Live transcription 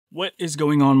What is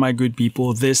going on, my good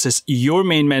people? This is your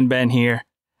main man Ben here.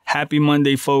 Happy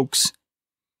Monday, folks.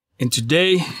 And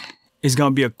today is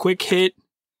gonna be a quick hit.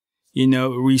 You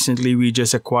know, recently we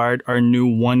just acquired our new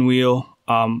ONEWHEEL.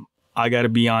 I gotta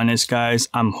be honest, guys,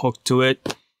 I'm hooked to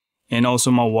it. And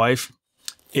also my wife.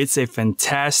 It's a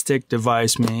fantastic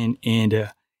device, man.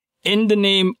 And in the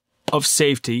name of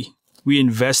safety, we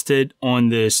invested on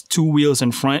this two wheels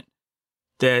in front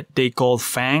that they call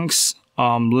Fangs.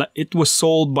 It was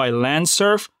sold by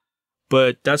Landsurf,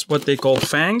 but that's what they call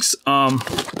Fangs.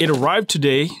 It arrived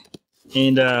today,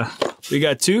 and we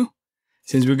got two.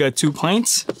 Since we got 2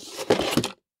 pints,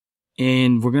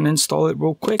 and we're gonna install it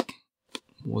real quick.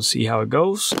 We'll see how it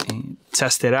goes and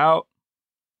test it out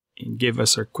and give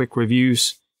us our quick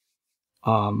reviews.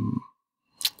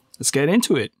 Let's get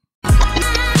into it.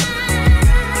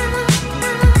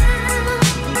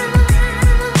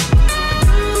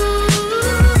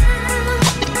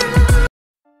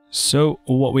 So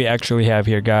what we actually have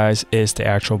here, guys, is the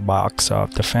actual box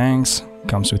of the Fangs.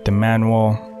 Comes with the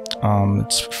manual.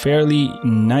 It's fairly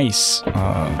nice.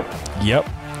 Yep,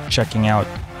 checking out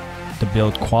the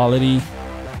build quality,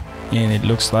 and it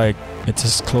looks like it's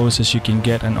as close as you can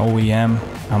get an OEM.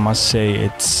 I must say,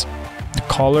 it's the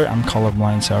color. I'm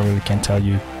colorblind, so I really can't tell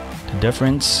you the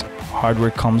difference.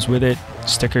 Hardware comes with it,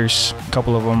 stickers, a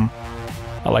couple of them.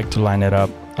 I like to line it up.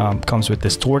 Comes with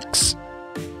this Torx.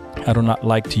 I do not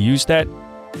like to use that,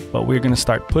 but we're gonna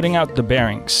start putting out the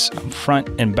bearings, front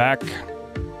and back,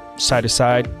 side to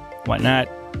side, whatnot,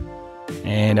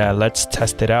 and let's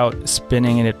test it out,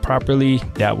 spinning it properly.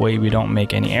 That way we don't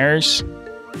make any errors.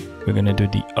 We're gonna do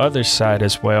the other side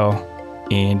as well,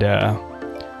 and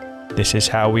this is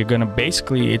how we're gonna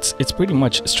basically, it's pretty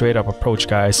much a straight up approach,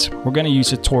 guys. We're gonna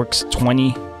use a Torx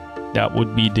 20. That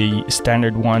would be the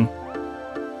standard one.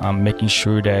 Making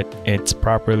sure that it's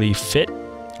properly fit.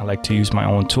 I like to use my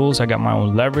own tools. I got my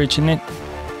own leverage in it,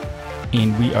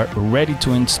 and we are ready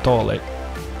to install it.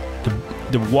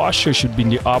 The washer should be in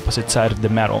the opposite side of the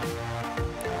metal,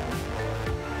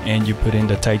 and you put in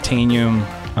the titanium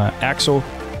axle.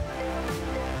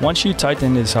 Once you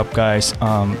tighten this up, guys,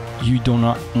 you do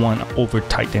not want to over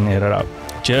tighten it up,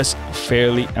 just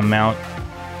fairly amount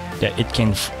that it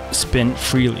can spin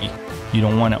freely. You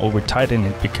don't want to over tighten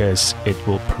it because it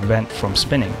will prevent from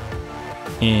spinning.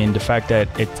 And the fact that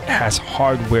it has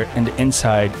hardware in the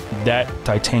inside, that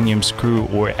titanium screw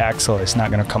or axle is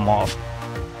not going to come off.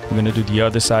 We're going to do the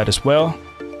other side as well,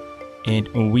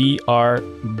 and we are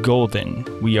golden.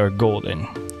 We are golden.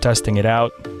 Testing it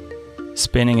out,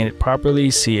 spinning it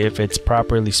properly, see if it's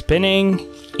properly spinning,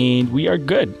 and we are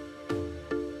good.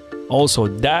 Also,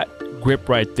 that grip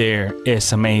right there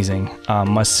is amazing.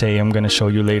 Must say, I'm going to show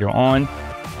you later on.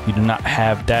 We do not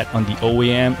have that on the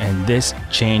OEM, and this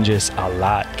changes a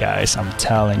lot, guys. I'm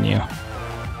telling you.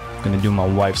 I'm gonna do my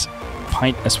wife's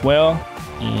pint as well,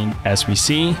 and as we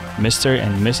see, Mr.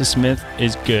 and Mrs. Smith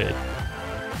is good.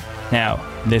 Now,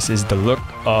 this is the look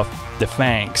of the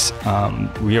Fangs.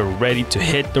 We are ready to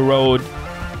hit the road,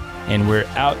 and we're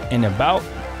out and about.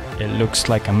 It looks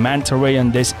like a manta ray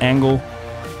on this angle,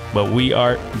 but we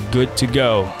are good to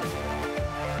go.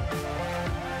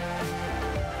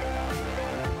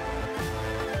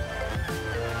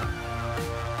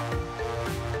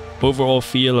 Overall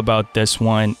feel about this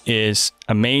one is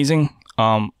amazing.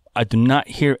 I do not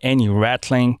hear any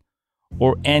rattling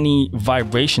or any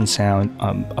vibration sound.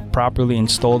 I properly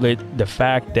installed it. The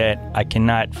fact that I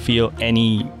cannot feel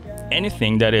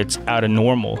anything that it's out of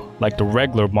normal, like the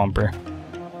regular bumper.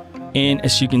 And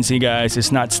as you can see, guys,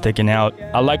 it's not sticking out.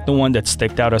 I like the one that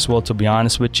sticked out as well, to be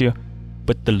honest with you.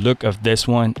 But the look of this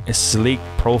one is sleek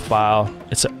profile.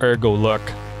 It's an ergo look.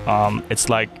 It's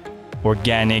like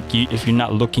organic. If you're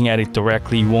not looking at it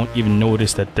directly, you won't even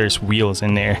notice that there's wheels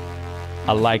in there.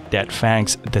 I like that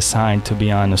Fangs design, to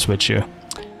be honest with you.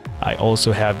 I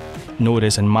also have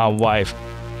noticed in my wife,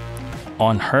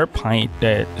 on her pint,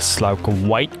 that it's like a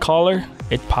white color.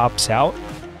 It pops out,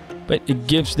 but it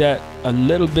gives that a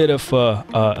little bit of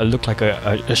a look like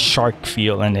a shark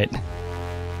feel in it,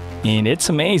 and it's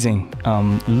amazing.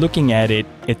 Looking at it,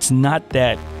 it's not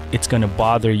that it's gonna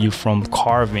bother you from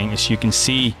carving. As you can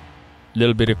see,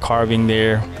 little bit of carving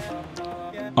there.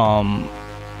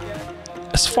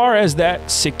 As far as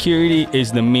that, security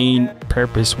is the main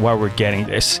purpose why we're getting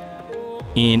this.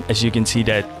 And as you can see,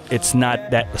 that it's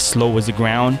not that slow as the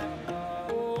ground.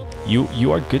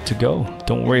 You are good to go.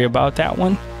 Don't worry about that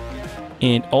one.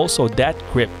 And also, that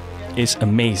grip is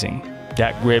amazing.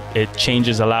 That grip, it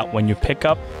changes a lot when you pick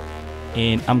up,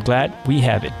 and I'm glad we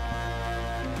have it.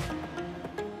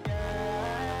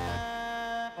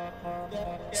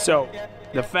 So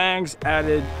The Fangs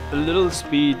added a little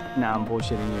speed. Nah, I'm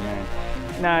bullshitting you, man.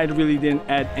 Nah, it really didn't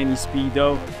add any speed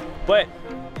though. But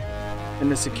in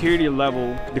the security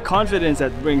level, the confidence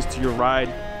that brings to your ride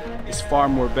is far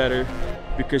more better,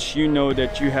 because you know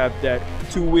that you have that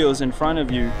two wheels in front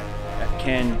of you that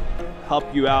can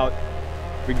help you out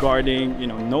regarding, you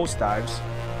know, nosedives.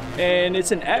 And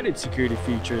it's an added security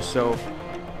feature. So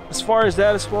as far as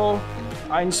that as well,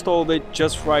 I installed it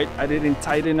just right. I didn't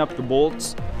tighten up the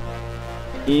bolts,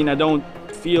 and I don't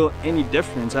feel any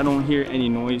difference. I don't hear any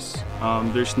noise.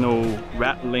 There's no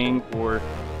rattling or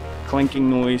clanking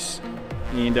noise,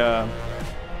 and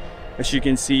as you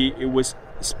can see, it was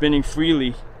spinning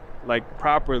freely, like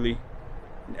properly,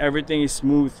 and everything is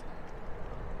smooth.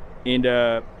 And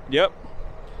yep,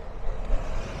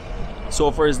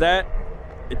 so far as that,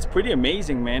 it's pretty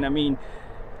amazing, man. I mean,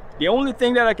 the only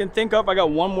thing that I can think of, I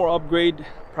got one more upgrade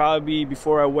probably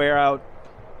before I wear out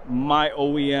my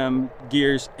OEM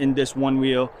gears in this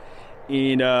ONEWHEEL,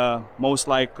 and most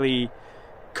likely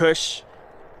Cush.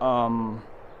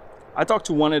 I talked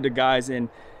to one of the guys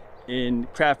in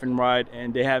Craft and Ride,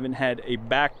 and they haven't had a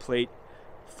back plate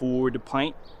for the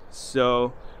PINT,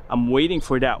 so I'm waiting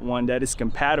for that one that is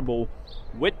compatible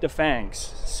with the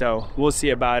Fangs. So we'll see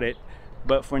about it,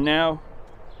 but for now,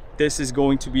 this is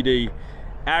going to be the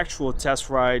actual test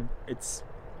ride. It's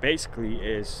basically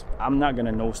I'm not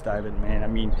gonna nosedive it, man. I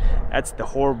mean, that's the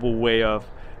horrible way of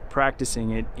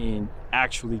practicing it and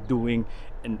actually doing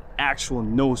an actual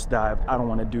nosedive. I don't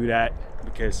want to do that,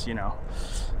 because, you know,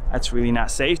 that's really not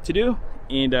safe to do,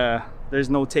 and there's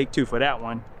no take two for that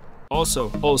one. Also,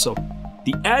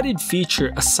 the added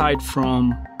feature aside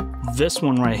from this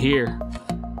one right here,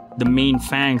 the main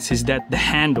Fangs, is that the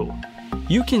handle,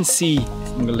 you can see,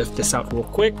 I'm gonna lift this out real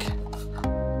quick,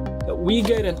 that we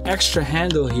get an extra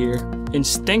handle here.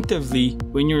 Instinctively,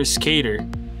 when you're a skater,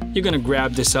 you're gonna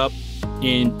grab this up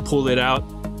and pull it out.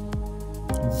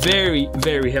 Very,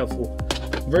 very helpful,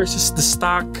 versus the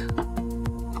stock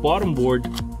bottom board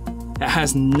that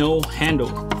has no handle.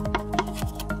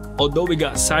 Although we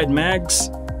got side mags,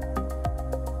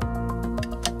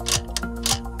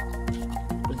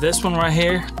 this one right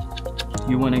here,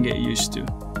 you want to get used to,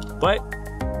 but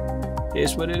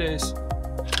it's what it is.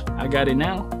 I got it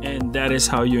now, and that is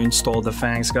how you install the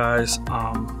Fangs, guys.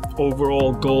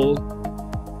 Overall goal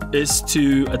is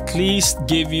to at least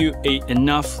give you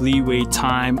enough leeway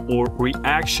time or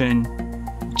reaction,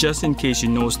 just in case you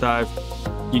nosedive,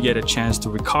 you get a chance to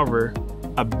recover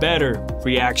a better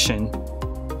reaction.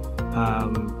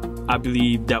 I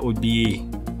believe that would be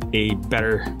a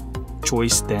better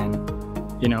choice than,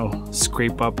 you know,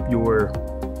 scrape up your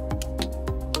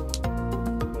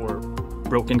or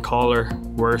broken collar,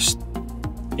 worst.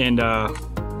 And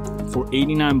for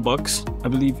 89 bucks, I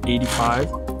believe 85,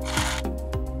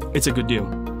 it's a good deal.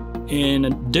 And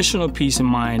additional peace of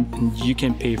mind, and you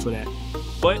can pay for that.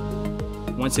 But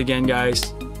once again,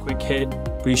 guys, quick hit.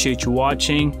 Appreciate you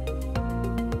watching.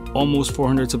 Almost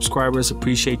 400 subscribers.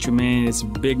 Appreciate you, man. It's a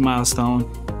big milestone.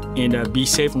 And be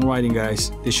safe and riding,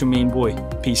 guys. This your main boy.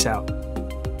 Peace out.